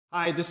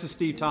Hi, this is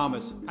Steve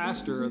Thomas,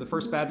 pastor of the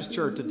First Baptist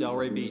Church at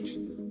Delray Beach.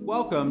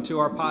 Welcome to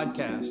our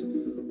podcast.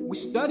 We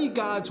study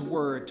God's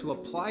Word to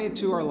apply it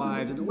to our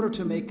lives in order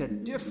to make a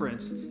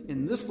difference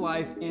in this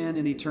life and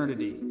in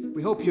eternity.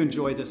 We hope you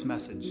enjoy this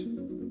message.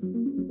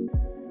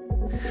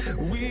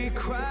 We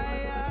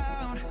cry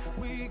out,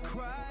 we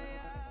cry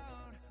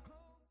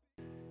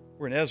out.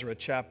 We're in Ezra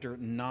chapter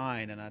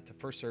 9, and at the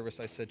first service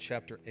I said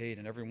chapter 8,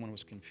 and everyone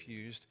was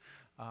confused.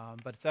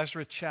 But it's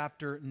Ezra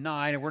chapter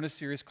 9, and we're in a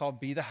series called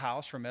Be the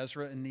House from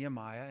Ezra and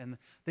Nehemiah. And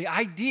the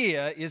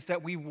idea is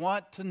that we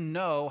want to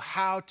know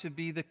how to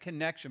be the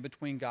connection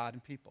between God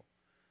and people.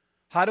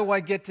 How do I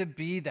get to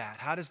be that?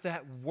 How does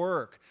that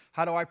work?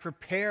 How do I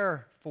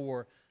prepare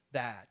for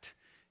that?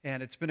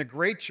 And it's been a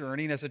great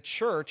journey. And as a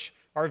church,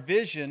 our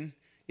vision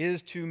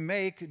is to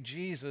make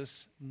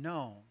Jesus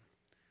known.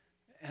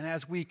 And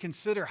as we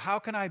consider how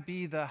can I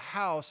be the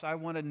house, I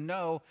want to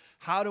know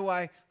how do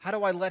I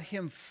let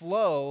him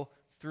flow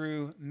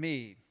through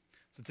me.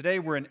 So today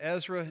we're in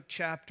Ezra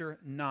chapter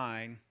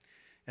 9,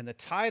 and the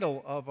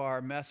title of our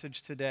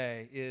message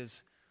today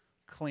is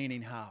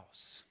Cleaning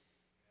House.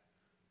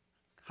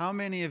 How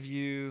many of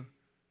you,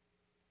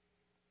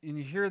 when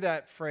you hear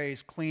that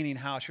phrase, cleaning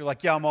house, you're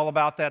like, yeah, I'm all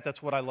about that.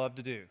 That's what I love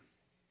to do.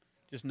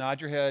 Just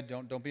nod your head.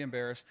 Don't be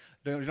embarrassed.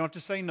 You don't have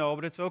to say no,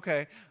 but it's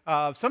okay.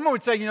 Someone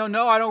would say,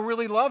 no, I don't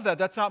really love that.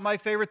 That's not my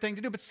favorite thing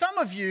to do. But some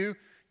of you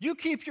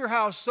keep your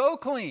house so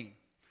clean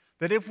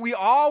that if we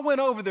all went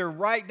over there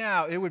right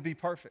now, it would be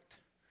perfect.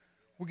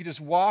 We could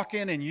just walk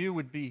in and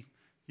you'd be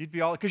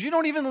all, because you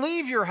don't even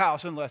leave your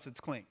house unless it's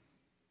clean.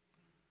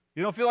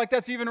 You don't feel like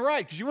that's even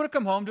right because you want to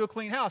come home to a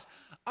clean house.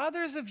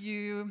 Others of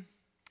you,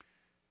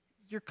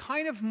 you're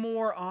kind of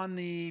more on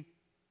the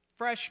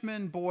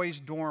freshman boys'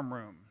 dorm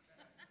room.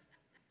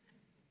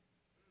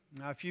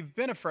 Now, if you've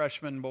been a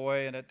freshman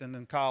boy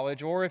in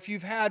college, or if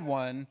you've had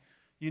one,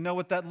 you know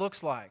what that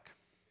looks like.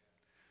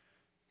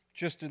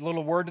 Just a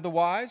little word to the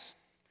wise.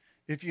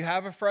 If you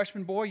have a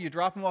freshman boy, you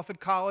drop him off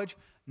at college,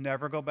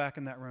 never go back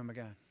in that room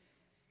again.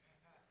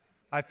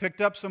 I've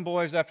picked up some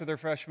boys after their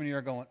freshman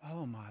year going,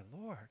 oh my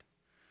Lord,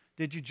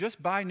 did you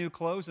just buy new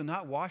clothes and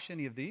not wash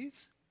any of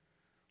these?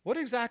 What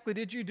exactly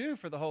did you do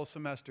for the whole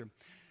semester?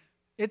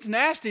 It's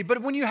nasty,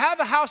 but when you have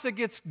a house that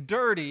gets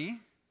dirty,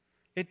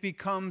 it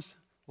becomes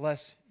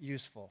less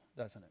useful,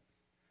 doesn't it?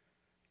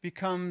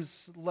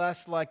 Becomes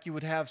less like you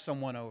would have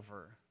someone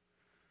over.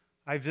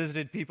 I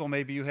visited people,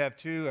 maybe you have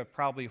too,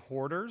 probably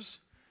hoarders,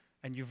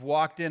 and you've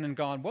walked in and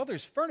gone, well,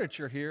 there's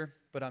furniture here,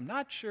 but I'm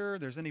not sure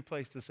there's any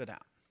place to sit down.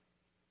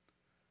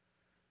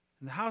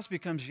 And the house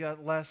becomes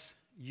yet less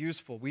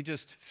useful. We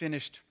just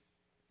finished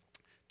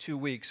 2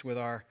 weeks with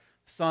our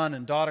son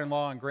and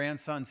daughter-in-law and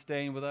grandson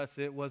staying with us.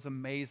 It was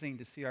amazing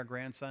to see our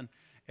grandson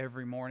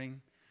every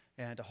morning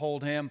and to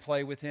hold him,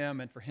 play with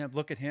him, and for him,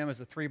 look at him as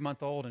a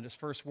 3-month-old, and his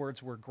first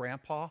words were,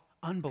 Grandpa.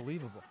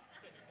 Unbelievable.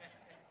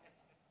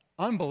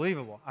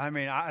 Unbelievable. I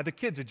mean, the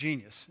kid's a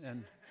genius.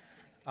 And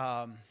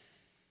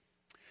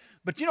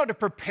but to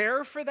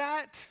prepare for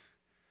that,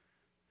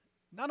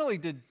 not only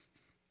did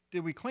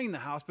we clean the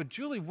house, but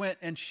Julie went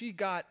and she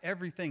got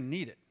everything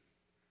needed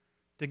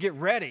to get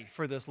ready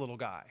for this little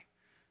guy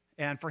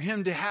and for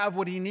him to have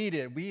what he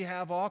needed. We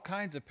have all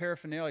kinds of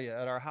paraphernalia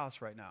at our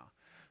house right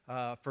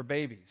now for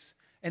babies.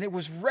 And it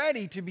was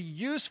ready to be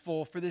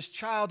useful for this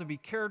child to be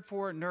cared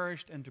for,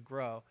 nourished, and to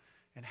grow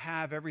and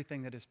have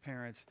everything that his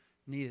parents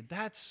needed.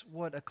 That's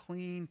what a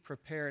clean,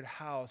 prepared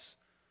house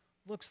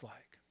looks like.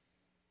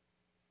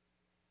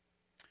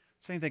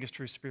 Same thing is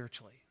true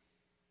spiritually.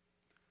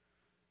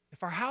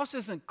 If our house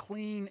isn't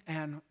clean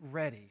and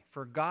ready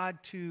for God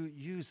to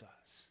use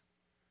us,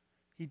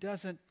 He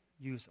doesn't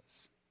use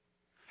us.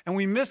 And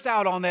we miss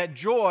out on that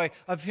joy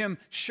of Him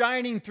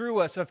shining through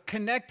us, of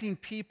connecting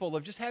people,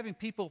 of just having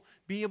people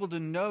be able to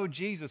know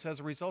Jesus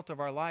as a result of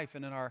our life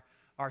and in our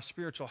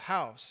spiritual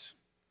house.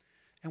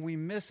 And we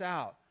miss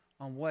out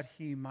on what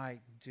He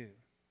might do.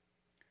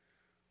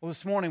 Well,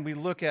 this morning we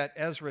look at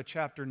Ezra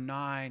chapter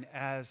 9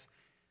 as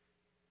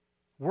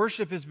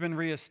worship has been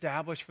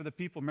reestablished for the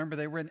people. Remember,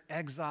 they were in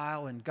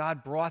exile, and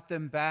God brought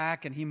them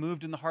back, and He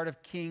moved in the heart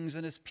of kings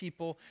and His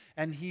people,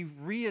 and He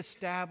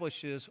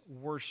reestablishes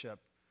worship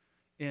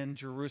in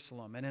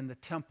Jerusalem and in the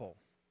temple.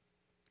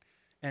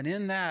 And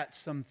in that,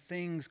 some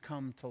things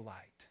come to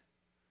light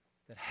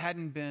that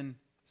hadn't been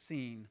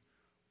seen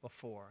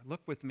before.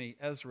 Look with me,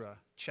 Ezra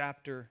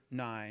chapter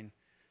 9,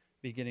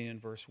 beginning in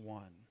verse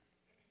 1.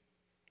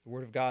 The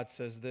Word of God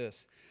says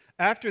this,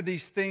 After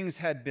these things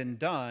had been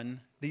done,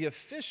 the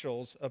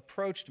officials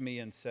approached me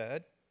and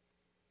said,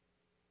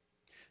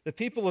 The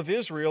people of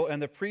Israel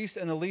and the priests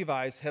and the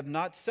Levites have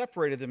not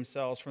separated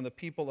themselves from the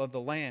people of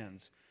the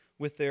lands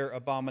with their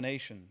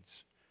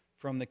abominations,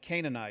 from the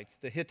Canaanites,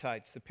 the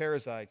Hittites, the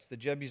Perizzites, the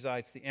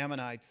Jebusites, the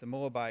Ammonites, the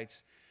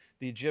Moabites,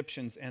 the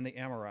Egyptians, and the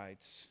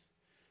Amorites.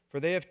 For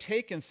they have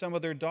taken some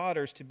of their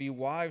daughters to be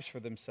wives for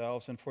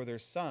themselves and for their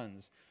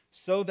sons,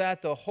 so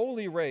that the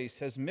holy race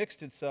has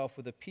mixed itself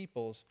with the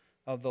peoples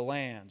of the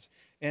lands.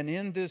 And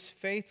in this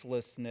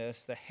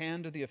faithlessness, the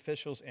hand of the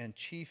officials and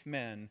chief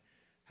men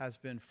has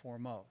been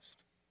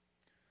foremost.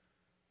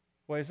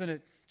 Well, isn't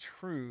it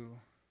true?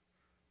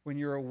 When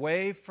you're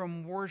away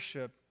from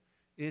worship,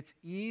 it's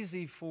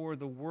easy for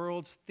the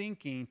world's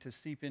thinking to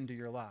seep into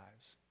your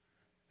lives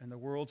and the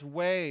world's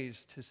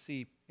ways to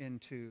seep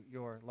into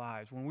your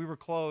lives. When we were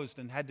closed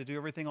and had to do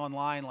everything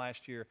online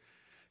last year,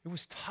 it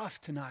was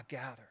tough to not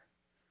gather.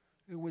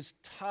 It was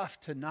tough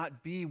to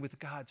not be with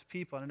God's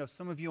people. And I know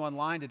some of you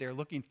online today are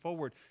looking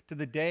forward to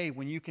the day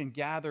when you can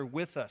gather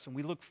with us, and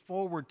we look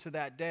forward to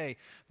that day.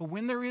 But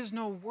when there is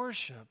no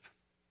worship,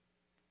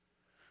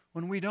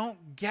 when we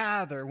don't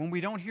gather, when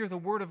we don't hear the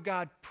Word of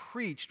God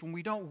preached, when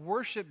we don't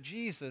worship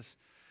Jesus,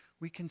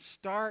 we can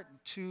start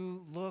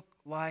to look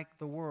like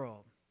the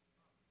world.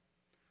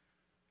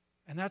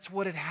 And that's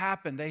what had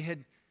happened. They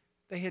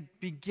had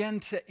begun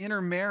to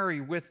intermarry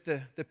with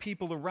the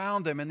people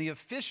around them and the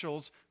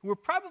officials who were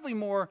probably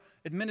more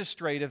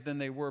administrative than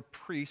they were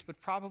priests, but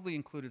probably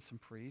included some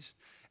priests.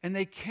 And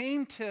they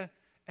came to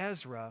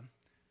Ezra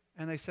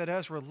and they said,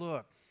 Ezra,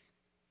 look,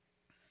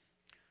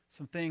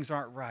 some things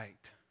aren't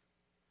right.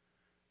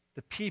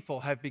 The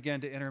people have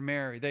begun to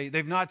intermarry.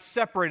 They've not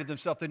separated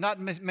themselves. They've not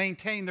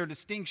maintained their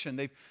distinction.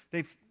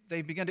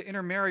 They've begun to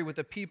intermarry with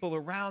the people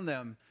around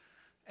them.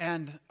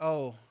 And,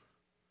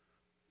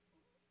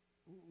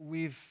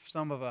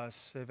 some of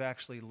us have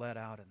actually let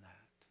out in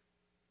that.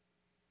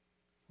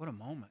 What a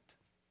moment.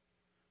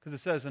 Because it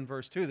says in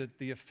verse 2 that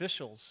the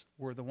officials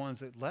were the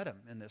ones that led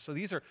him in this. So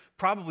these are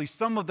probably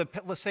some of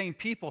the same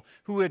people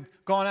who had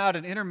gone out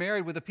and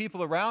intermarried with the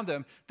people around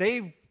them.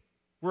 They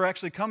were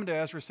actually coming to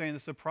Ezra saying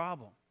this is a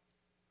problem.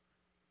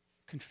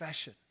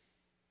 Confession.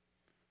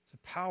 It's a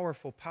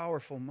powerful,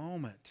 powerful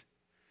moment.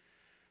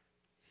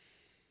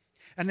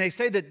 And they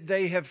say that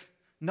they have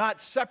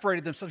not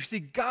separated themselves. You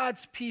see,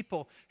 God's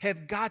people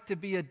have got to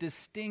be a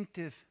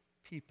distinctive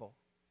people.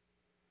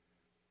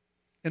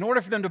 In order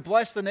for them to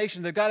bless the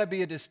nation, they've got to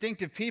be a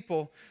distinctive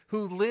people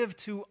who live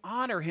to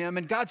honor Him.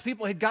 And God's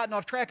people had gotten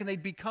off track and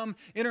they'd become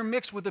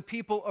intermixed with the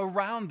people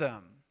around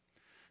them.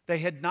 They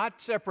had not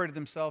separated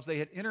themselves. They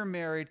had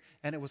intermarried,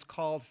 and it was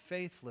called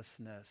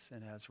faithlessness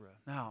in Ezra.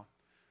 Now,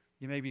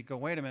 you maybe go,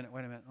 wait a minute,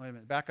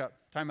 back up,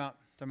 time out.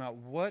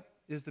 What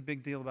is the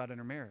big deal about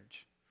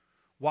intermarriage?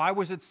 Why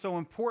was it so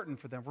important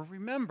for them? Well,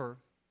 remember,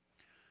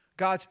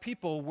 God's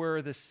people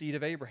were the seed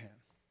of Abraham.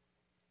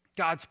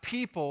 God's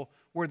people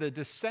were the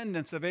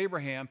descendants of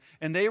Abraham,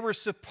 and they were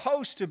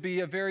supposed to be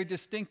a very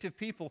distinctive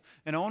people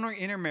and only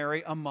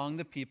intermarry among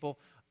the people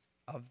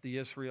of the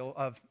Israel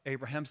of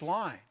Abraham's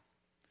line.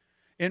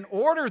 In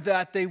order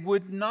that they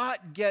would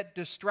not get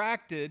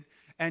distracted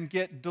and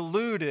get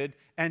deluded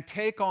and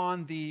take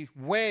on the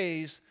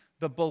ways,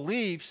 the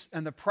beliefs,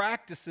 and the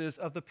practices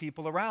of the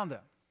people around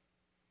them.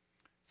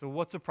 So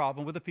what's the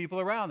problem with the people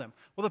around them?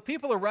 Well, the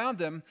people around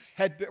them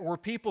were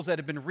peoples that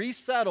had been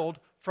resettled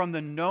from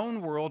the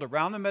known world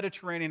around the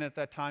Mediterranean at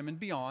that time and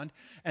beyond,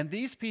 and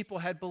these people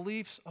had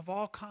beliefs of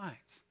all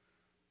kinds,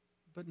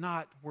 but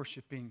not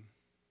worshiping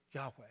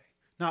Yahweh,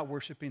 not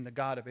worshiping the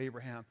God of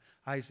Abraham,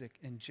 Isaac,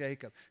 and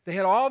Jacob. They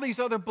had all these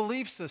other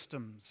belief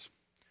systems.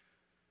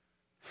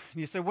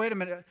 And you say, wait a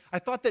minute, I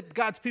thought that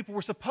God's people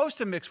were supposed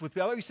to mix with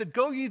people. You said,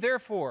 go ye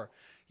therefore.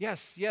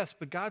 Yes,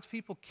 but God's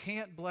people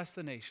can't bless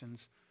the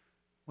nations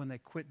when they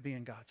quit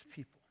being God's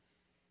people,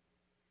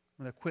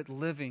 when they quit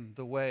living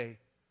the way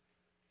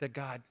that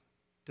God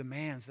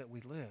demands that we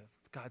live,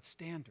 God's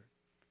standard.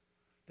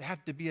 They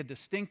have to be a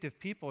distinctive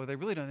people or they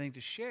really don't have anything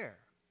to share.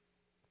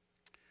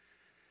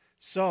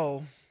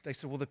 So they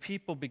said, well, the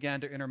people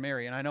began to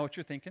intermarry. And I know what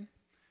you're thinking.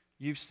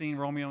 You've seen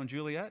Romeo and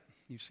Juliet.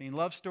 You've seen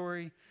Love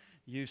Story.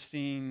 You've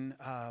seen,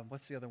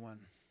 what's the other one?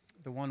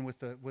 The one with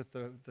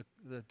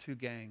the two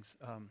gangs.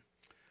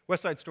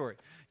 West Side Story.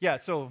 Yeah,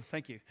 so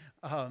thank you.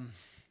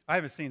 I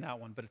haven't seen that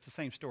one, but it's the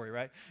same story,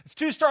 right? It's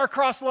two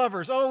star-crossed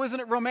lovers. Oh, isn't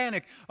it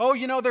romantic? Oh,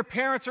 their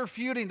parents are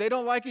feuding. They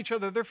don't like each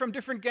other. They're from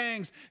different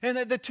gangs. And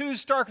the two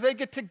they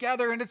get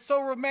together, and it's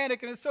so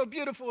romantic, and it's so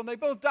beautiful, and they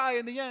both die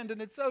in the end,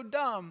 and it's so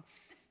dumb.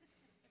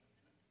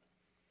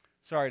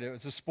 Sorry, it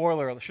was a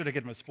spoiler. I should have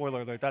given him a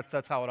spoiler alert.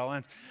 That's how it all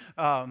ends.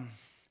 And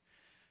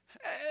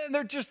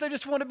they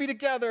just want to be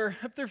together.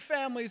 If they're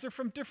families, they're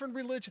from different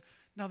religions.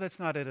 No, that's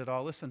not it at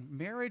all. Listen,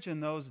 marriage in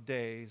those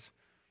days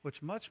was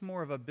much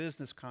more of a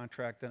business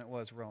contract than it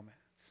was romance.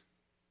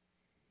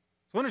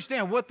 So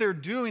understand what they're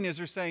doing is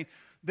they're saying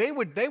they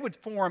would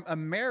form a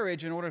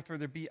marriage in order for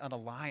there to be an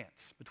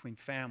alliance between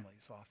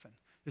families often,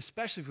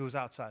 especially if it was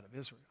outside of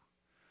Israel.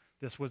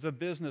 This was a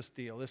business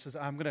deal.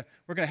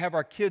 We're gonna have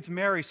our kids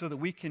marry so that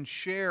we can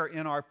share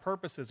in our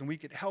purposes and we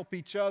could help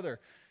each other.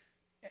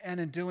 And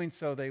in doing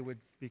so, they would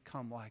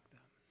become like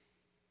them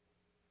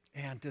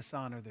and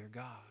dishonor their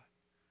God.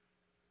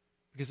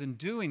 Because in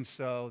doing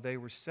so, they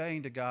were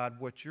saying to God,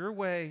 what your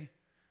way,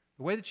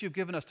 the way that you've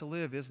given us to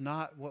live is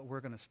not what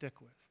we're going to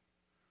stick with.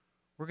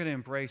 We're going to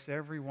embrace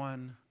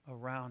everyone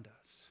around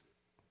us.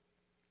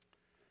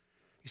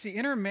 You see,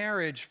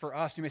 intermarriage for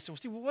us, you may say,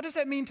 well, what does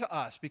that mean to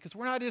us? Because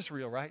we're not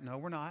Israel, right? No,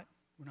 we're not.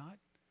 We're not.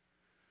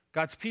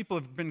 God's people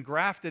have been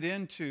grafted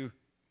into,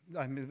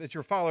 as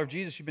you're a follower of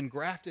Jesus, you've been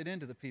grafted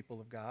into the people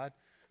of God.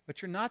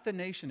 But you're not the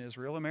nation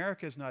Israel.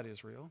 America is not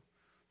Israel.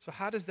 So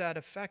how does that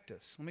affect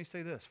us? Let me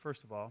say this,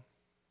 first of all.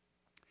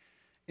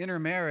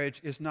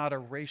 Intermarriage is not a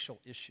racial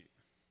issue,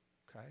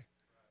 okay?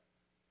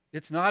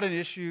 It's not an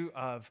issue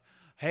of,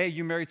 hey,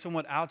 you married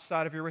someone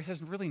outside of your race. It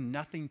has really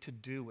nothing to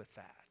do with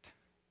that.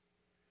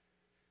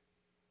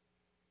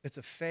 It's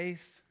a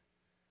faith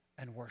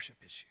and worship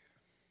issue.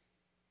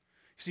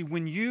 See,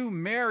 when you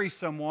marry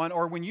someone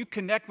or when you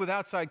connect with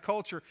outside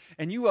culture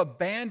and you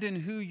abandon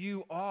who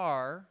you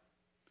are,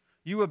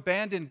 you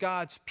abandon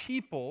God's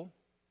people,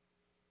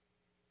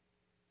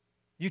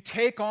 you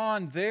take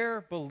on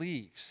their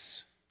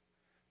beliefs.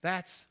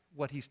 That's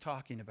what he's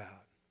talking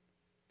about.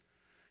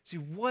 See,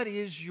 what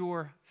is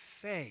your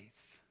faith?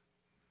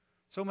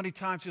 So many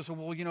times you'll say,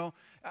 well, you know,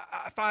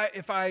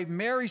 if I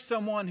marry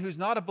someone who's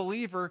not a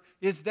believer,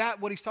 is that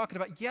what he's talking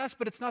about? Yes,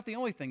 but it's not the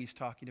only thing he's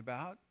talking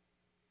about.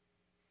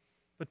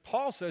 But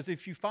Paul says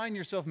if you find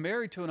yourself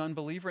married to an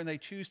unbeliever and they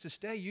choose to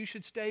stay, you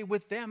should stay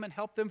with them and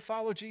help them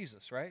follow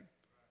Jesus, right?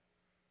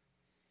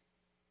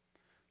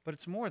 But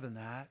it's more than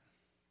that.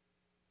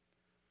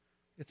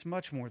 It's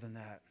much more than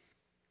that.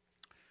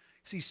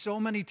 See, so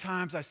many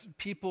times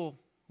people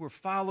who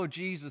follow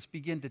Jesus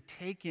begin to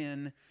take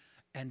in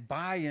and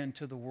buy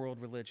into the world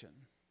religion,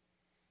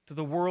 to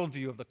the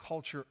worldview of the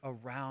culture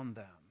around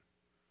them.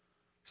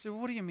 You say, well,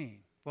 what do you mean?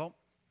 Well,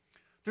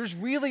 there's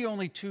really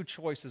only two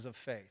choices of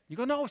faith. You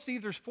go, no,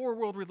 Steve, there's 4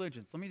 world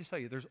religions. Let me just tell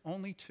you, there's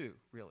only 2,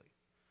 really.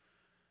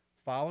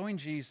 Following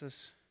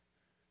Jesus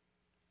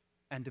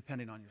and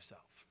depending on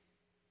yourself.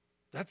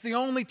 That's the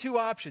only 2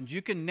 options.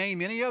 You can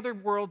name any other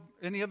world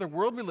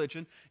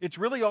religion. It's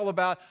really all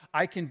about,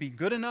 I can be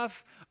good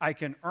enough, I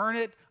can earn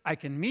it, I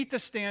can meet the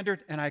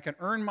standard, and I can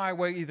earn my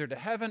way either to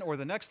heaven or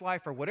the next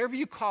life or whatever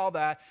you call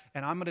that,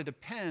 and I'm going to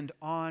depend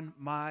on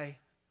myself.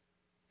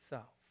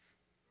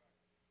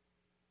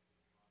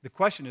 The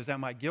question is,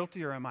 am I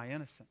guilty or am I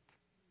innocent?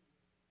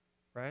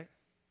 Right?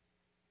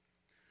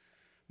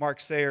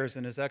 Mark Sayers,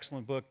 in his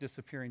excellent book,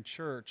 Disappearing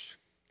Church,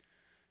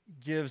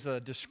 gives a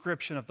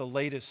description of the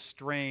latest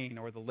strain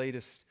or the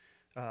latest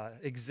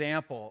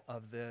example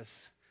of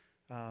this.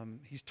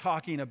 He's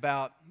talking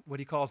about what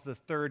he calls the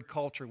third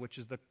culture, which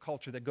is the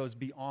culture that goes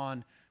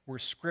beyond where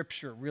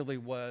Scripture really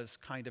was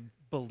kind of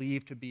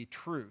believed to be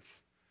truth.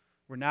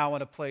 We're now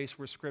in a place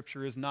where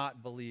Scripture is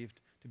not believed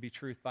to be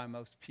truth by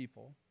most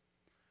people.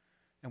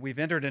 And we've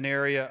entered an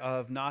area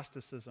of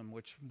Gnosticism,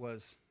 which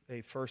was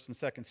a 1st and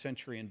 2nd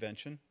century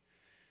invention.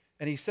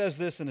 And he says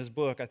this in his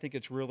book. I think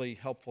it's really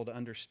helpful to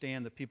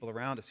understand the people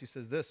around us. He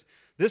says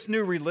this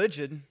new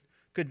religion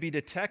could be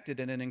detected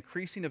in an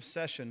increasing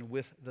obsession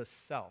with the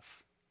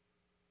self.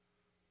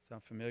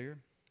 Sound familiar?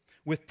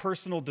 With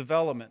personal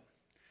development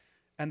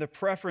and the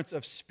preference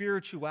of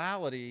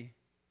spirituality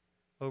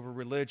over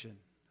religion.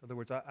 In other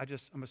words,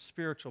 I'm a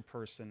spiritual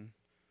person.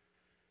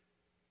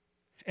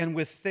 And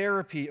with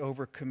therapy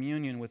over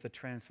communion with the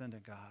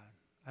transcendent God.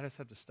 I just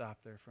have to stop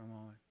there for a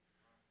moment.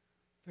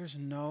 There's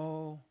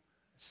no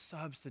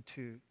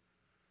substitute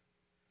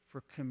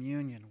for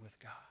communion with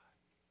God.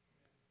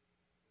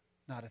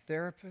 Not a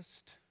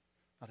therapist,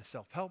 not a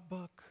self-help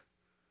book,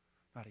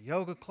 not a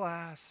yoga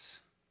class,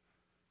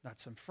 not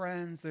some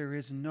friends. There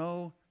is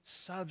no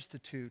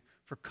substitute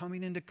for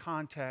coming into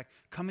contact,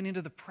 coming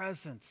into the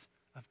presence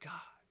of God.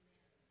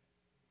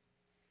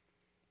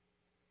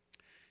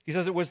 He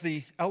says it was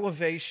the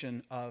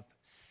elevation of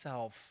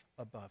self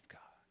above God.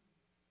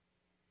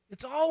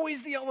 It's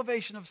always the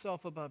elevation of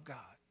self above God.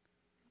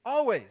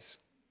 Always.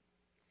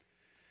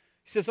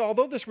 He says,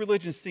 although this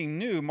religion seemed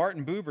new,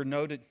 Martin Buber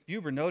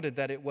noted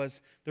that it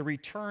was the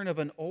return of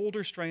an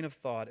older strain of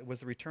thought. It was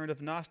the return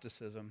of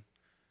Gnosticism,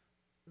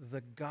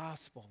 the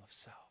gospel of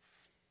self.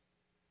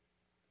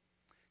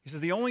 He says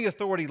the only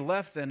authority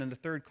left then in the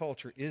third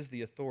culture is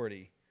the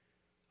authority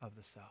of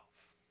the self.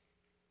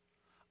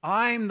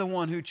 I'm the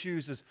one who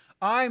chooses.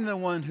 I'm the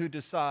one who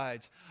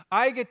decides.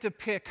 I get to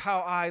pick how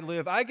I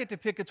live. I get to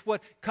pick. It's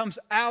what comes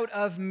out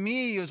of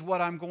me is what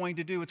I'm going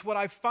to do. It's what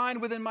I find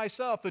within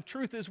myself. The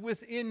truth is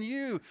within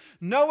you.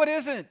 No, it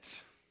isn't.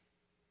 It's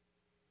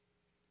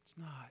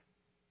not.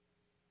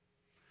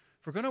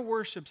 If we're going to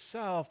worship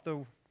self,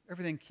 though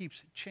everything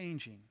keeps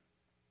changing.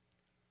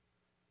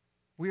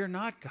 We are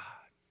not God.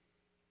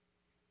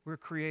 We're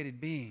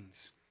created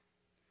beings.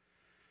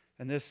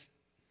 And this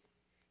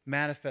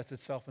manifests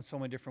itself in so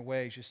many different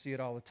ways. You see it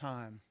all the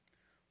time.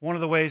 One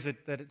of the ways that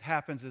it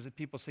happens is that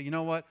people say, you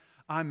know what?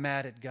 I'm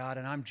mad at God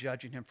and I'm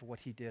judging Him for what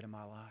He did in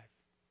my life.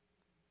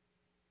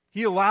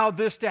 He allowed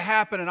this to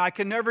happen, and I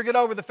can never get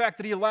over the fact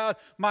that He allowed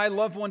my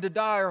loved one to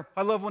die, or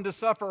my loved one to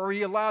suffer, or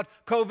He allowed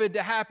COVID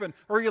to happen,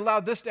 or He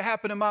allowed this to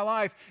happen in my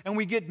life. And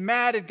we get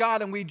mad at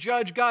God and we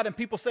judge God, and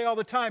people say all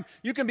the time,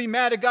 you can be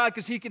mad at God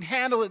because He can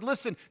handle it.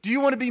 Listen, do you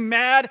want to be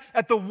mad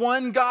at the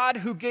one God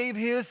who gave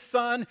His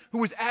Son, who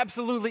was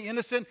absolutely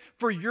innocent,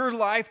 for your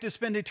life to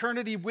spend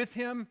eternity with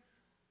Him?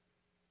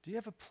 Do you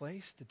have a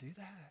place to do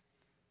that?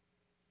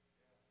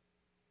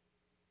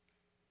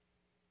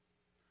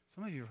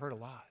 Some of you have heard a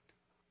lot.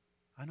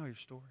 I know your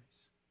stories.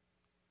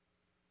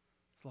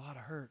 There's a lot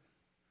of hurt.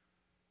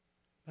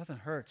 Nothing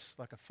hurts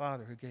like a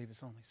father who gave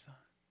his only son.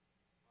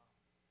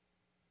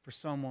 for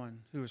someone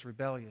who was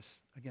rebellious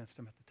against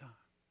him at the time.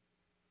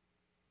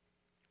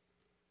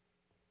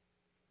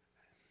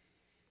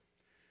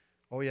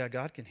 Oh yeah,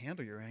 God can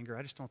handle your anger.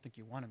 I just don't think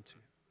you want him to.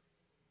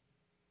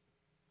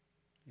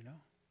 You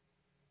know?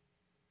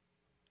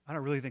 I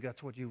don't really think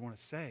that's what you want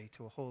to say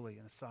to a holy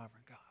and a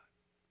sovereign God.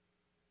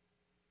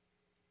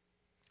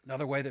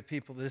 Another way that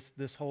people,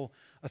 this whole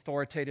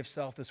authoritative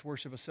self, this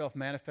worship of self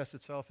manifests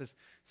itself is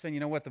saying, you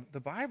know what, the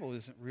Bible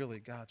isn't really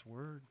God's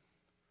word.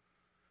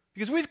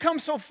 Because we've come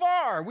so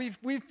far, we've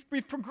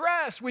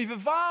progressed, we've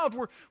evolved,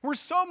 we're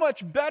so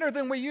much better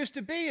than we used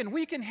to be, and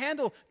we can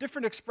handle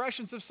different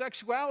expressions of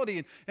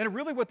sexuality. And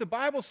really what the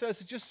Bible says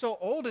is just so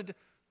old.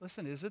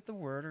 Listen, is it the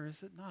word or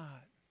is it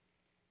not?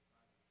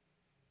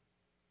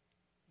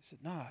 Is it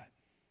not?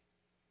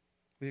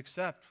 We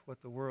accept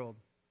what the world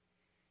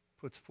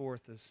puts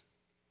forth as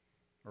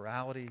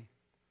morality,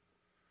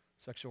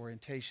 sexual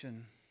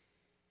orientation,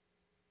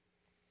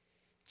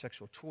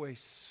 sexual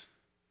choice.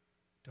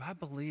 Do I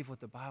believe what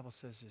the Bible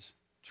says is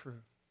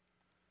true?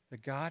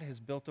 That God has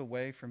built a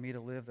way for me to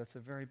live that's the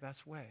very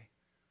best way.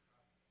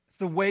 It's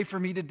the way for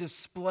me to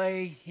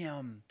display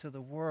Him to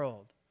the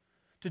world,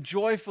 to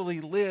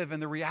joyfully live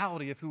in the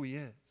reality of who He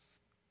is.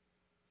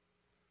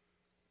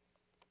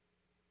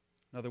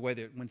 Another way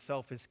that when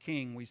self is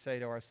king, we say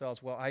to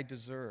ourselves, well, I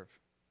deserve,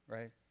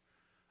 right?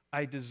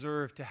 I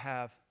deserve to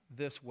have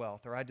this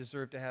wealth, or I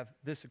deserve to have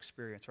this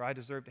experience, or I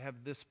deserve to have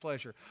this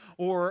pleasure,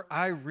 or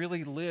I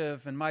really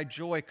live and my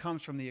joy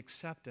comes from the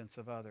acceptance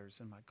of others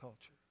in my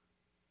culture.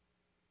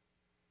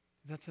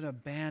 That's an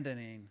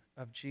abandoning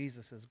of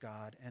Jesus as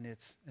God, and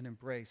it's an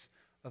embrace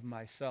of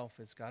myself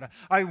as God.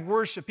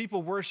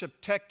 People worship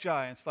tech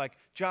giants like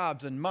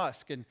Jobs and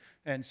Musk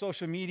and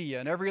social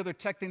media and every other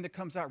tech thing that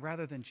comes out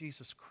rather than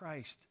Jesus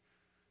Christ,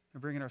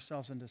 and bringing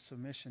ourselves into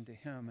submission to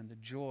Him and the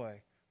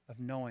joy of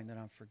knowing that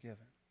I'm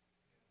forgiven.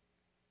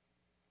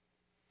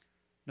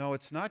 No,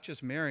 it's not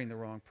just marrying the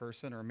wrong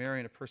person or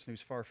marrying a person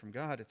who's far from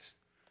God. It's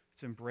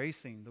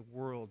embracing the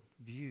world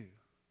view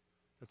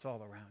that's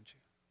all around you.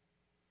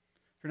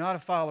 If you're not a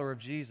follower of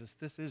Jesus,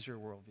 this is your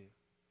worldview.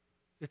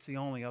 It's the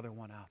only other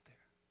one out there.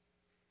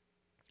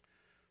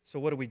 So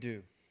what do we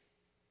do?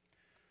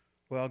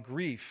 Well,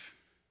 grief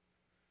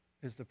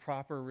is the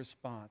proper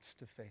response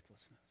to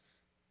faithlessness.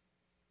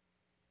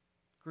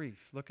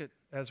 Grief. Look at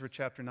Ezra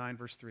chapter 9,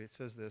 verse 3. It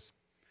says this.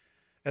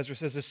 Ezra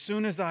says, as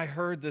soon as I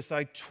heard this,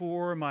 I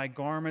tore my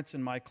garments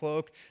and my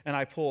cloak, and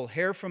I pulled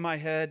hair from my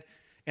head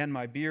and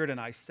my beard, and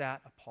I sat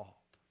appalled.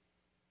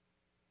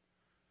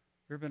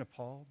 You ever been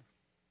appalled?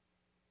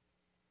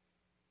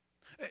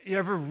 You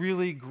ever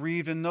really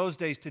grieved? In those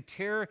days, to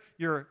tear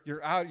your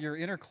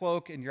inner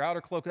cloak and your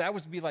outer cloak, that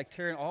would be like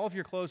tearing all of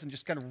your clothes and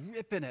just kind of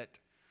ripping it.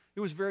 It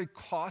was very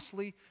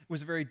costly. It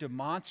was very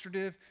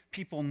demonstrative.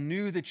 People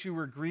knew that you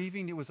were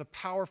grieving. It was a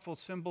powerful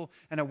symbol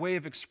and a way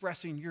of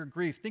expressing your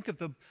grief. Think of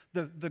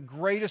the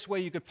greatest way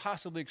you could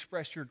possibly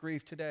express your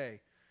grief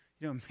today.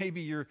 You know,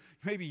 maybe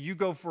you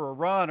go for a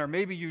run, or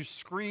maybe you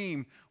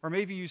scream, or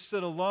maybe you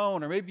sit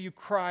alone, or maybe you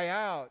cry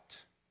out.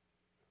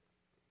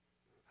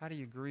 How do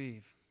you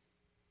grieve?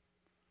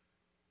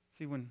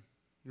 See, when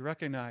you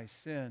recognize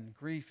sin,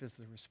 grief is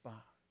the response.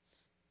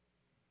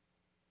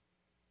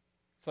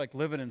 It's like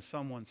living in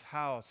someone's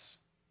house,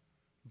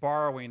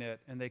 borrowing it,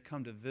 and they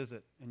come to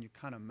visit, and you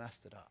kind of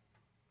messed it up.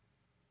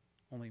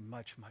 Only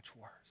much, much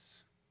worse.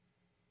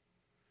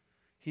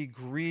 He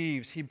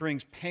grieves. He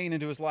brings pain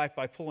into his life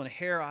by pulling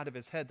hair out of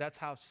his head. That's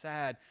how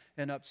sad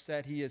and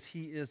upset he is.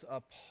 He is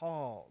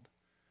appalled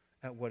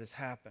at what has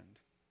happened.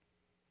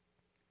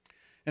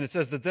 And it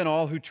says that then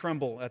all who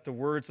tremble at the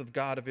words of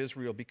God of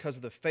Israel because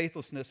of the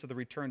faithlessness of the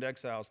returned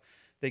exiles,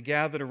 they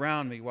gathered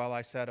around me while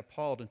I sat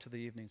appalled into the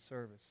evening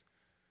service.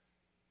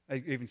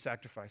 Even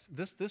sacrifice.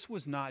 This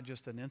was not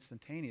just an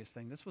instantaneous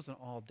thing. This was an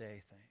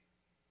all-day thing.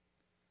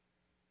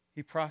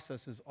 He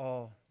processes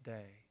all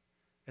day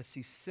as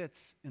he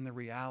sits in the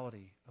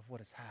reality of what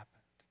has happened.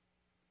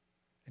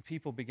 And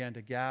people began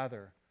to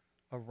gather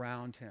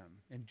around him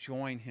and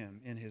join him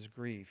in his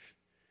grief.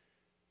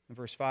 In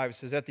verse 5, it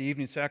says, at the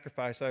evening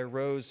sacrifice, I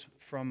arose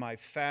from my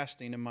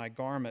fasting and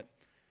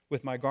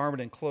with my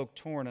garment and cloak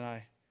torn, and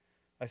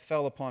I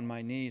fell upon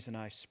my knees, and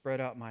I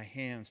spread out my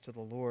hands to the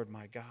Lord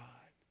my God.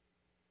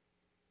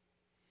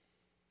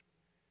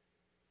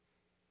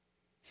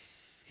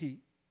 He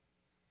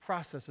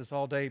processes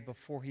all day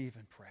before he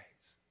even prays.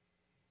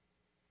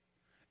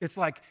 It's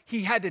like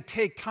he had to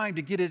take time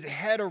to get his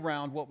head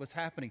around what was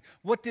happening.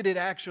 What did it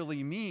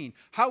actually mean?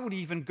 How would he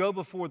even go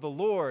before the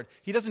Lord?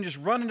 He doesn't just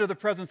run into the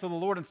presence of the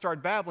Lord and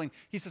start babbling.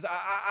 He says,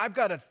 I've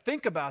got to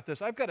think about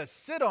this. I've got to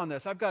sit on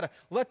this. I've got to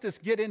let this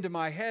get into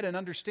my head and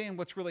understand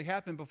what's really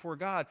happened before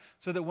God,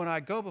 so that when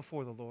I go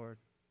before the Lord,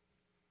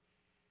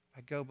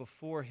 I go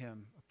before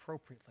him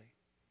appropriately,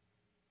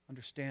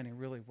 understanding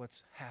really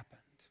what's happened.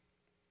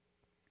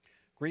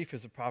 Grief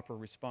is a proper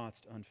response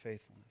to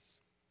unfaithfulness.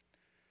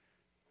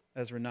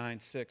 Ezra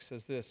 9:6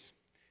 says this,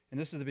 and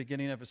this is the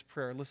beginning of his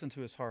prayer. Listen to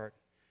his heart.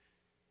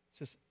 It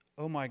says,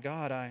 oh my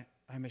God,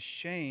 I'm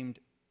ashamed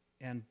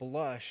and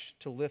blush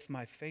to lift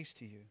my face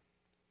to you.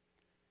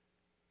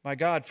 My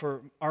God,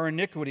 for our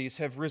iniquities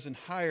have risen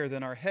higher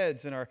than our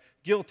heads, and our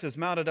guilt has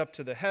mounted up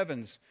to the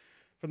heavens.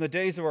 From the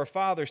days of our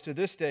fathers to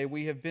this day,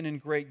 we have been in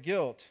great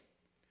guilt.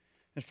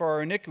 And for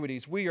our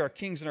iniquities, we, our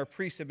kings and our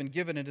priests, have been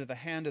given into the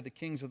hand of the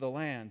kings of the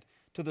land,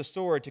 to the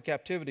sword, to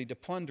captivity, to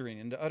plundering,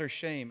 and to utter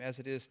shame, as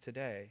it is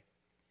today.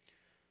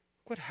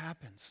 What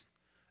happens?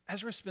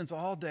 Ezra spends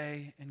all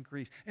day in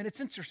grief. And it's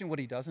interesting what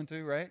he doesn't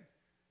do, right?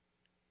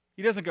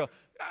 He doesn't go,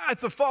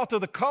 it's the fault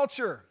of the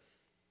culture.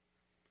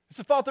 It's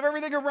the fault of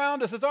everything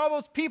around us. It's all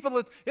those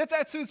people.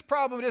 That's whose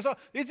problem it is.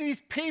 It's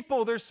these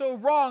people. They're so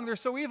wrong. They're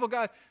so evil,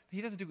 God. He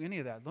doesn't do any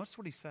of that. Notice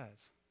what he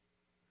says.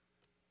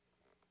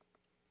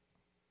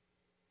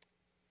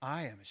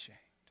 I am ashamed.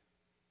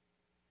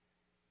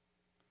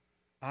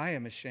 I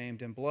am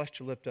ashamed and blush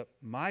to lift up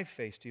my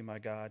face to you, my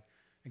God.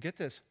 And get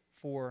this,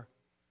 for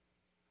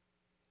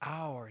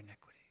our iniquities.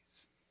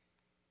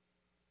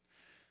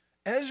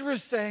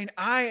 Ezra's saying,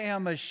 I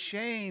am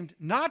ashamed,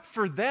 not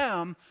for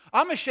them.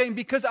 I'm ashamed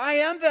because I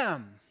am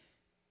them.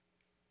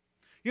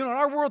 You know, in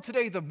our world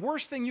today, the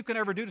worst thing you can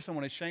ever do to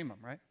someone is shame them,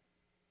 right?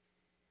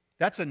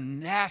 That's a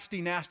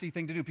nasty, nasty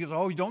thing to do. People say,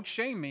 oh, don't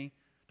shame me.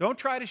 Don't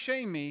try to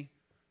shame me.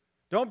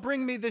 Don't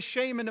bring me this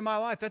shame into my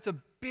life. That's a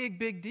big,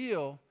 big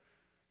deal.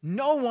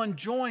 No one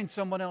joins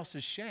someone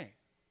else's shame.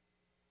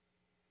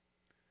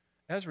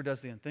 Ezra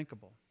does the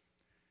unthinkable.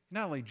 He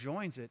not only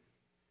joins it,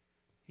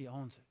 he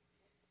owns it.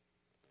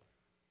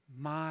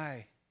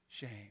 My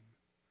shame.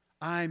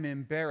 I'm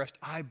embarrassed.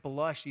 I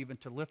blush even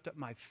to lift up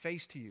my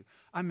face to you.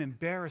 I'm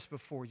embarrassed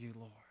before you,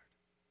 Lord.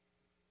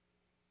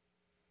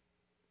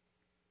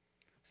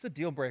 It's a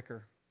deal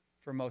breaker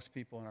for most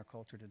people in our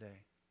culture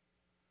today.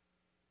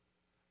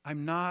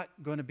 I'm not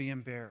going to be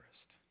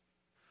embarrassed.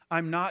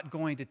 I'm not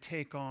going to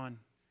take on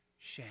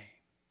shame.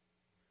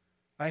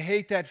 I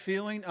hate that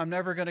feeling. I'm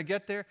never going to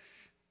get there.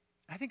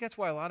 I think that's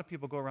why a lot of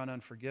people go around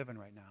unforgiven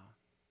right now.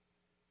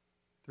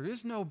 There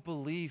is no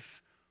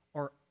belief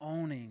or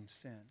owning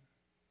sin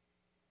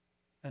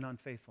and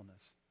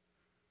unfaithfulness.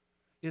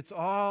 It's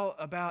all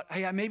about,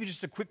 hey, maybe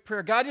just a quick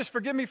prayer. God, just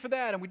forgive me for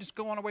that. And we just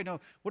go on our way. No,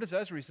 what does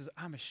Ezra? He says,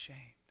 I'm ashamed.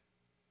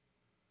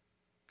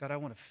 God, I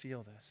want to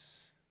feel this.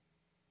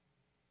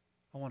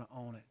 I want to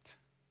own it.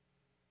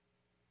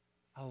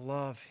 I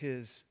love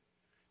his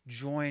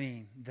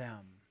joining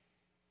them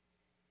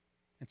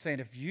and saying,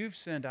 if you've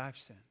sinned, I've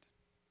sinned,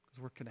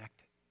 because we're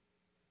connected.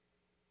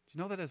 Do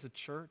you know that as a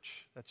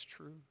church, that's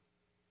true?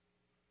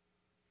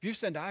 If you've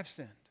sinned, I've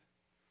sinned.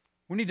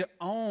 We need to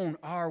own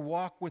our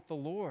walk with the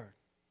Lord.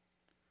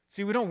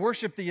 See, we don't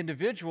worship the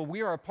individual.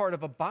 We are a part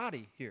of a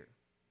body here.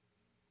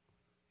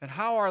 And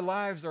how our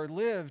lives are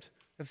lived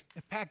have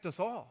impacted us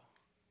all.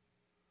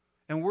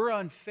 And we're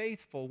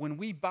unfaithful when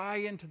we buy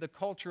into the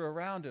culture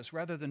around us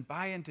rather than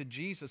buy into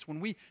Jesus. When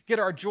we get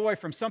our joy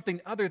from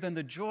something other than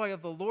the joy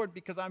of the Lord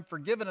because I'm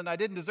forgiven and I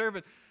didn't deserve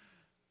it,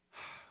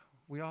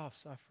 we all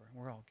suffer and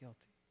we're all guilty.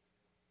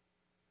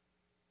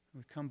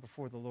 We come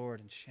before the Lord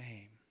in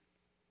shame.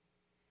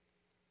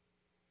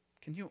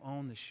 Can you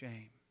own the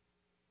shame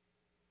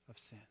of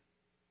sin?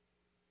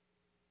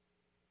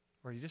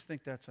 Or you just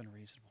think that's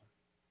unreasonable?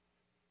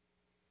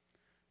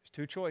 There's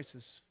two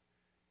choices.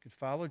 You can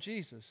follow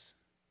Jesus,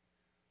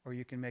 or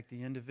you can make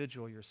the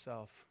individual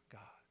yourself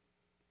God.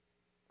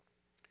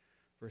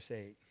 Verse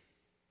 8.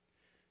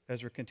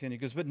 Ezra continues,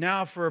 goes, but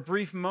now for a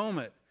brief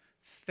moment,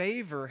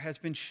 favor has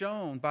been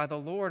shown by the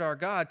Lord our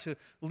God to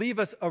leave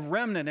us a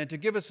remnant and to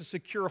give us a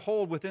secure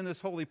hold within this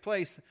holy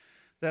place,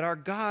 that our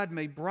God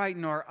may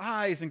brighten our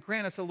eyes and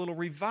grant us a little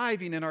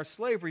reviving in our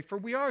slavery, for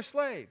we are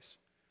slaves.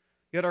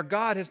 Yet our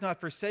God has not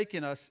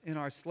forsaken us in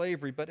our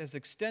slavery, but has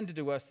extended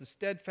to us the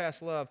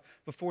steadfast love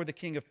before the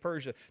king of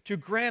Persia, to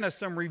grant us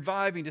some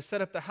reviving, to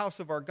set up the house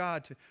of our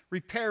God, to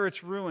repair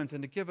its ruins,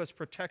 and to give us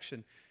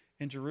protection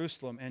in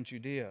Jerusalem and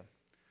Judea.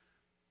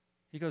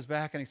 He goes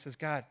back and he says,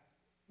 God,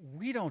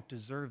 we don't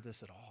deserve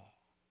this at all.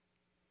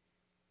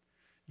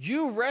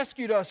 You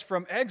rescued us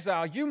from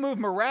exile. You moved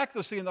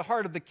miraculously in the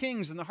heart of the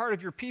kings and the heart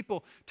of your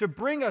people to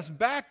bring us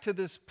back to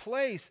this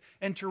place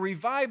and to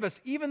revive us.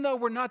 Even though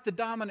we're not the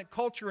dominant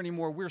culture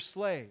anymore, we're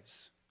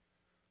slaves.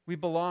 We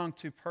belong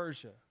to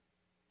Persia.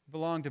 We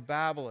belong to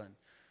Babylon.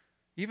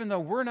 Even though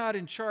we're not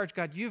in charge,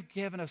 God, you've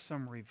given us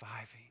some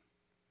reviving.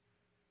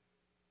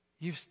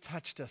 You've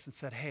touched us and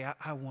said, hey,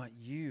 I want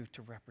you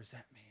to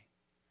represent me.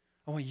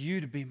 I want you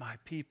to be my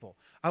people.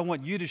 I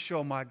want you to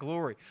show my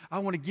glory. I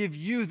want to give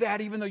you that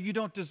even though you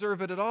don't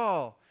deserve it at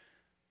all.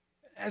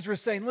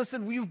 Ezra's saying,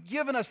 listen, you've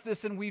given us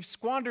this and we've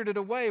squandered it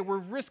away. We're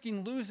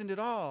risking losing it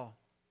all.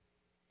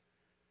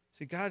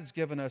 See, God has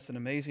given us an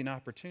amazing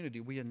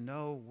opportunity we in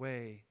no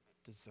way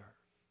deserve.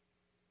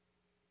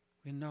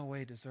 We in no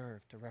way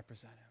deserve to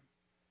represent him.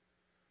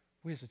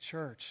 We as a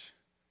church,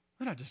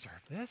 we don't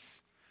deserve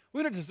this.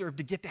 We don't deserve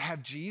to get to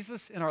have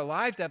Jesus in our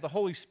lives, to have the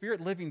Holy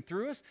Spirit living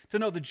through us, to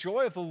know the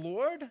joy of the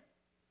Lord.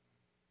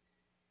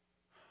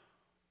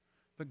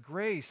 But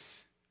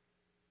grace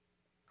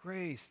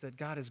that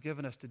God has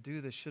given us to do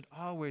this should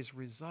always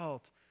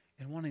result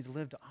in wanting to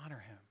live to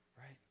honor him,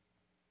 right?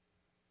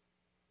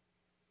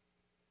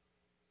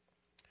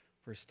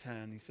 Verse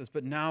 10, he says,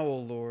 "But now, O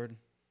Lord,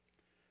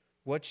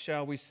 what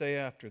shall we say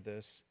after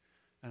this?"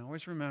 And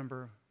always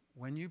remember,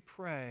 when you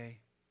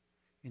pray,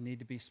 you need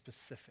to be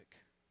specific.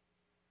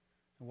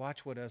 And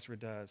watch what Ezra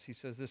does. He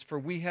says this, "For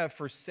we have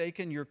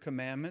forsaken your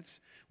commandments,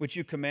 which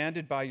you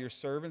commanded by your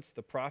servants,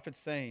 the prophets,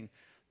 saying,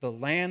 the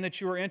land that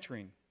you are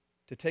entering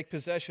to take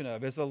possession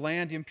of is a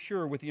land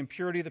impure with the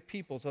impurity of the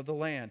peoples of the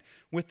land,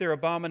 with their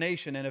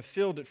abomination, and have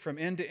filled it from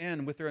end to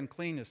end with their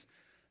uncleanness.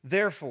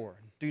 Therefore,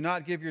 do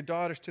not give your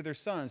daughters to their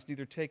sons,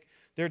 neither take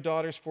their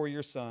daughters for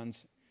your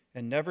sons,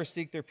 and never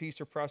seek their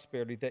peace or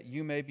prosperity, that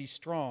you may be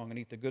strong and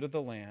eat the good of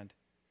the land,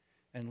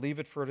 and leave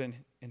it for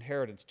an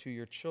inheritance to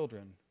your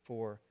children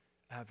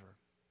forever."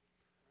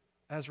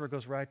 Ezra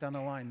goes right down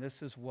the line.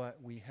 This is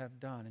what we have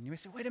done. And you may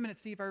say, "Wait a minute,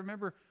 Steve, I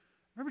remember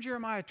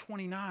Jeremiah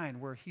 29,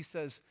 where he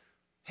says,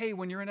 hey,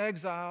 when you're in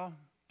exile,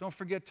 don't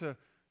forget to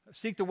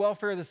seek the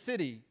welfare of the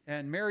city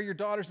and marry your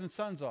daughters and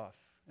sons off."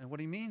 And what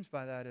he means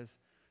by that is,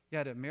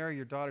 to marry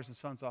your daughters and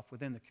sons off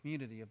within the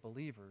community of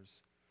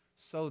believers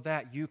so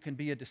that you can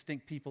be a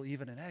distinct people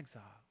even in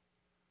exile.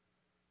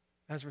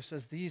 Ezra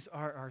says these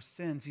are our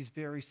sins. He's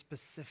very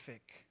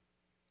specific.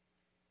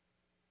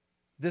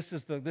 This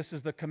is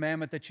the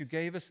commandment that you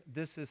gave us.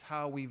 This is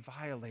how we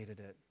violated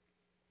it.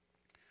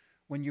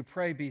 When you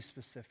pray, be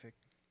specific.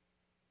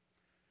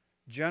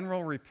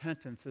 General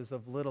repentance is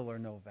of little or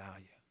no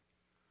value.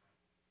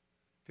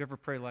 If you ever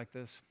pray like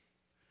this,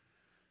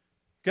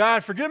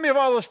 "God, forgive me of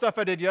all the stuff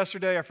I did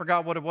yesterday. I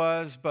forgot what it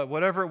was, but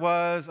whatever it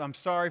was, I'm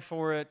sorry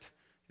for it,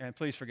 and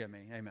please forgive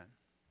me. Amen."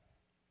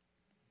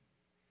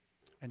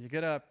 And you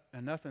get up,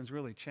 and nothing's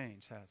really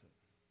changed, has it?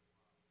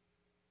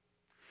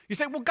 You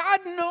say, "Well,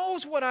 God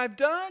knows what I've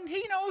done.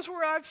 He knows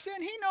where I've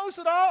sinned. He knows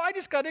it all. I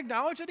just got to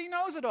acknowledge that He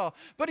knows it all."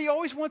 But He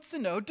always wants to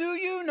know, do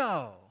you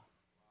know?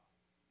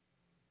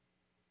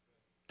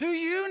 Do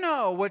you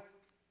know what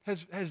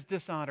has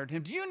dishonored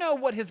Him? Do you know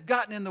what has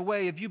gotten in the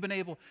way of you being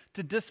able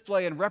to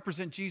display and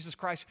represent Jesus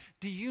Christ?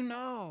 Do you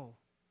know?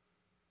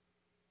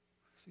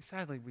 See,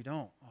 sadly, we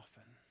don't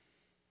often.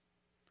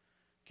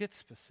 Get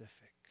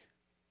specific.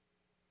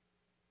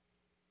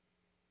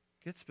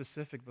 Get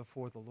specific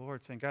before the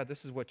Lord, saying, "God,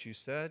 this is what you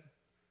said.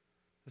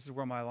 This is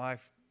where my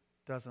life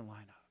doesn't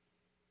line up."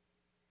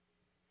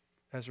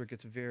 Ezra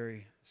gets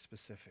very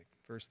specific.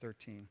 Verse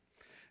 13.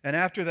 And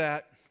after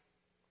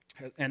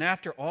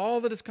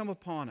all that has come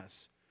upon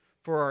us,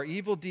 for our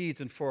evil deeds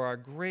and for our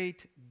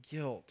great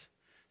guilt,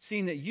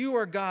 seeing that you,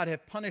 our God,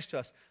 have punished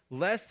us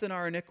less than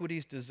our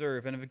iniquities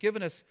deserve, and have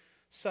given us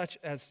such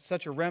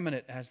a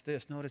remnant as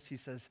this. Notice he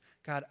says,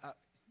 "God,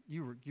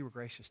 you were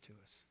gracious to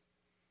us.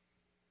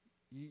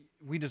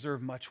 We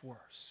deserve much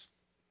worse."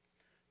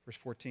 Verse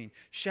 14,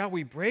 "Shall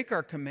we break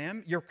your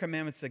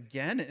commandments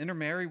again and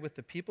intermarry with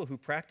the people who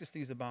practice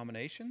these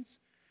abominations?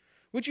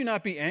 Would you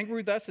not be angry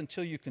with us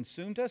until you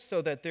consumed us,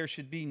 so that there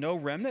should be no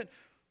remnant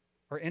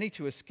or any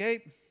to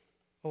escape?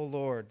 O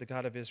Lord, the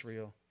God of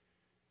Israel,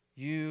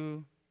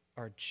 you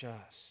are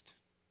just.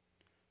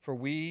 For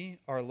we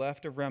are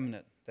left a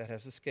remnant that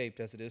has escaped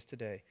as it is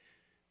today.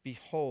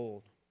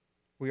 Behold,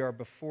 we are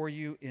before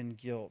you in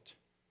guilt,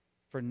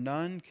 for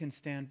none can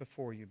stand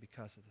before you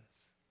because of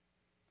this."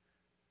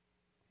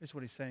 Here's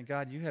what he's saying.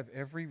 God, you have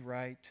every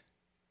right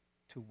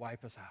to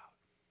wipe us out.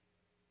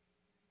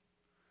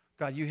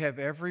 God, you have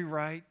every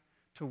right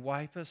to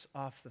wipe us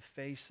off the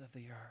face of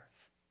the earth.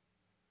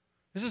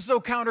 This is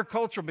so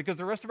countercultural because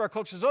the rest of our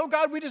culture says, "Oh,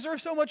 God, we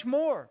deserve so much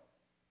more.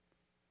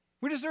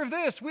 We deserve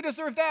this. We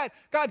deserve that.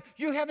 God,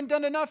 you haven't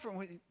done enough."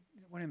 Wait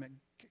a minute.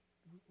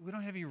 We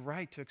don't have any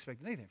right to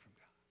expect anything from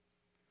God.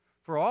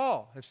 For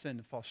all have sinned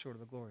and fall short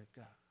of the glory of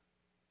God.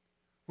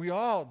 We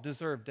all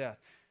deserve death.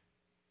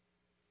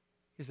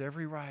 He has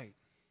every right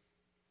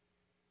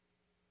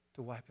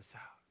to wipe us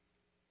out.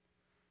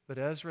 But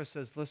Ezra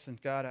says, "Listen,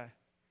 God, I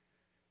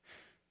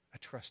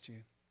trust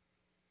you.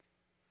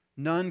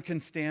 None can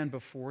stand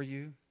before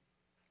you,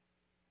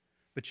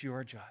 but you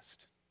are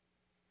just.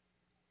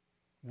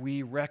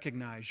 We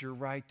recognize your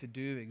right to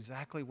do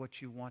exactly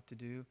what you want to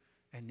do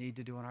and need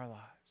to do in our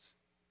lives.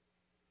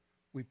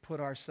 We put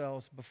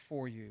ourselves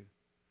before you,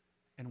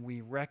 and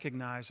we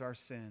recognize our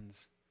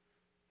sins."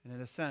 And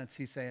in a sense,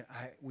 he's saying,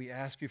 we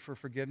ask you for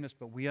forgiveness,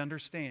 but we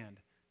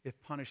understand if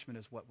punishment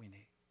is what we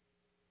need.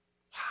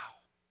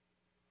 Wow.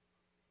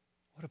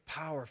 What a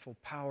powerful,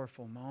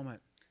 powerful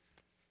moment.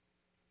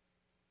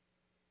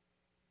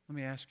 Let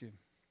me ask you,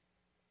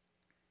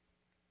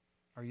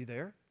 are you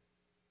there?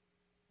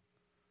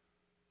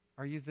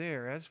 Are you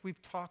there? As we've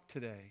talked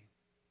today,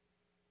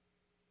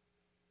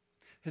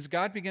 has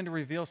God begun to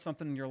reveal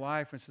something in your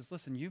life and says,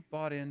 "Listen, you've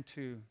bought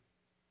into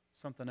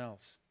something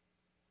else.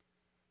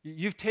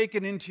 You've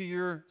taken into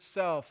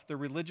yourself the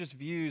religious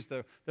views,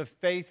 the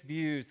faith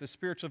views, the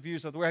spiritual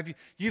views of the world.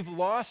 You've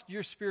lost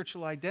your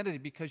spiritual identity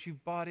because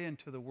you've bought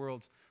into the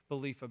world's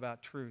belief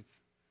about truth,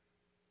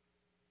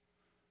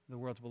 the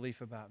world's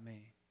belief about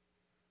me."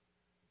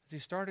 Has He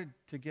started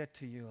to get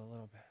to you a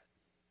little bit?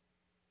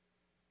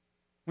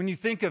 When you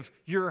think of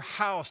your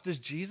house, does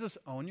Jesus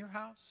own your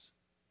house?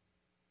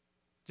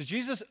 Does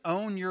Jesus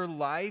own your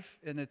life?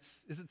 And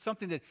is it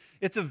something that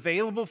it's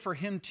available for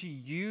him to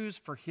use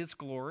for his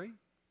glory?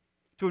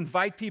 To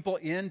invite people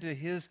into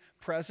his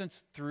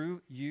presence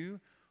through you?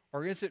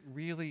 Or is it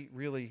really,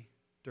 really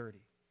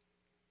dirty?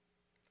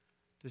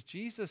 Does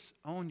Jesus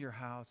own your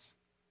house?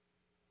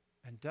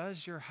 And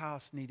does your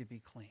house need to be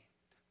cleaned?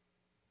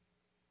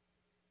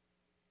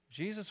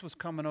 Jesus was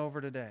coming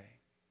over today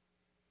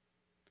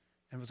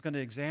and was going to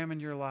examine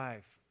your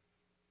life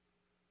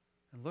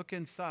and look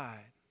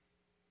inside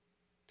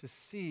to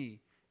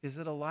see, is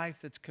it a life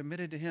that's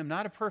committed to him?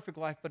 Not a perfect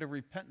life, but a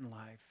repentant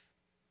life.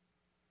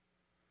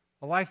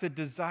 A life that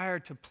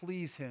desired to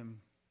please him.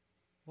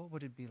 What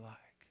would it be like?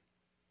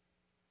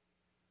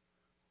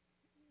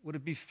 Would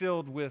it be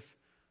filled with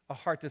a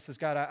heart that says,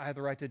 God, I have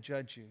the right to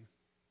judge you?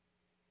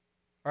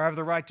 Or I have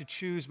the right to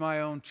choose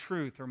my own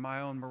truth or my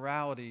own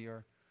morality?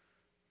 Or,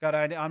 God,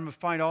 I'm going to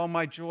find all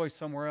my joy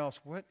somewhere else.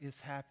 What is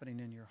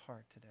happening in your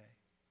heart today?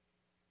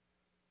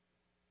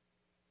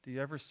 Do you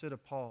ever sit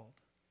appalled?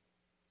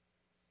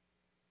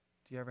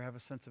 Do you ever have a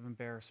sense of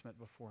embarrassment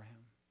before him?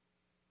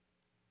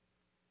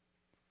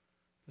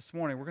 This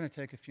morning, we're going to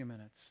take a few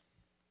minutes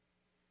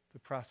to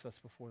process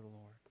before the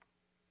Lord.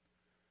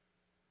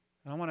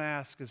 And I want to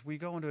ask, as we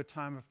go into a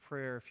time of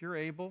prayer, if you're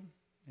able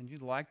and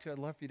you'd like to, I'd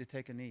love for you to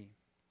take a knee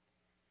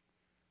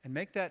and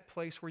make that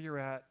place where you're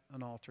at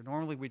an altar.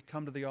 Normally, we'd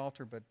come to the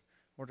altar, but in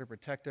order to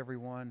protect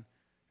everyone,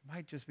 it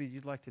might just be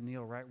you'd like to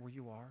kneel right where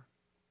you are.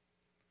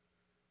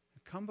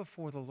 And come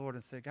before the Lord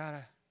and say,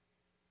 God,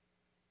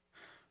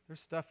 there's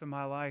stuff in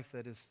my life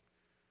that is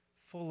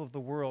full of the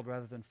world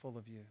rather than full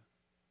of you.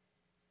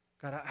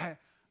 God,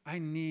 I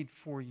need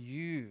for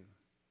you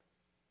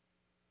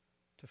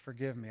to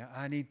forgive me.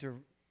 I need to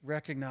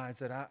recognize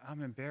that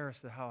I'm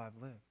embarrassed at how I've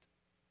lived.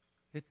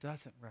 It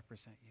doesn't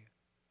represent you.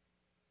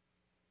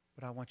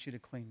 But I want you to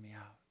clean me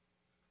out.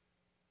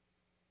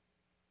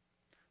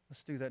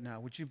 Let's do that now.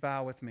 Would you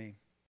bow with me?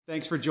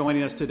 Thanks for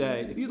joining us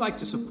today. If you'd like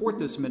to support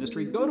this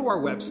ministry, go to our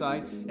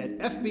website at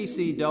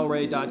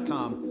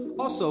fbcdelray.com.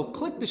 Also,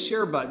 click the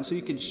share button so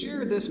you can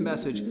share this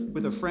message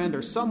with a friend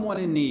or someone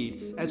in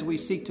need as we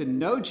seek to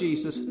know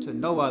Jesus, to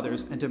know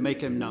others, and to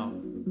make him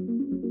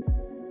known.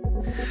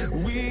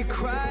 We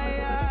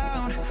cry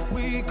out,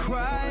 we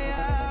cry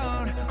out.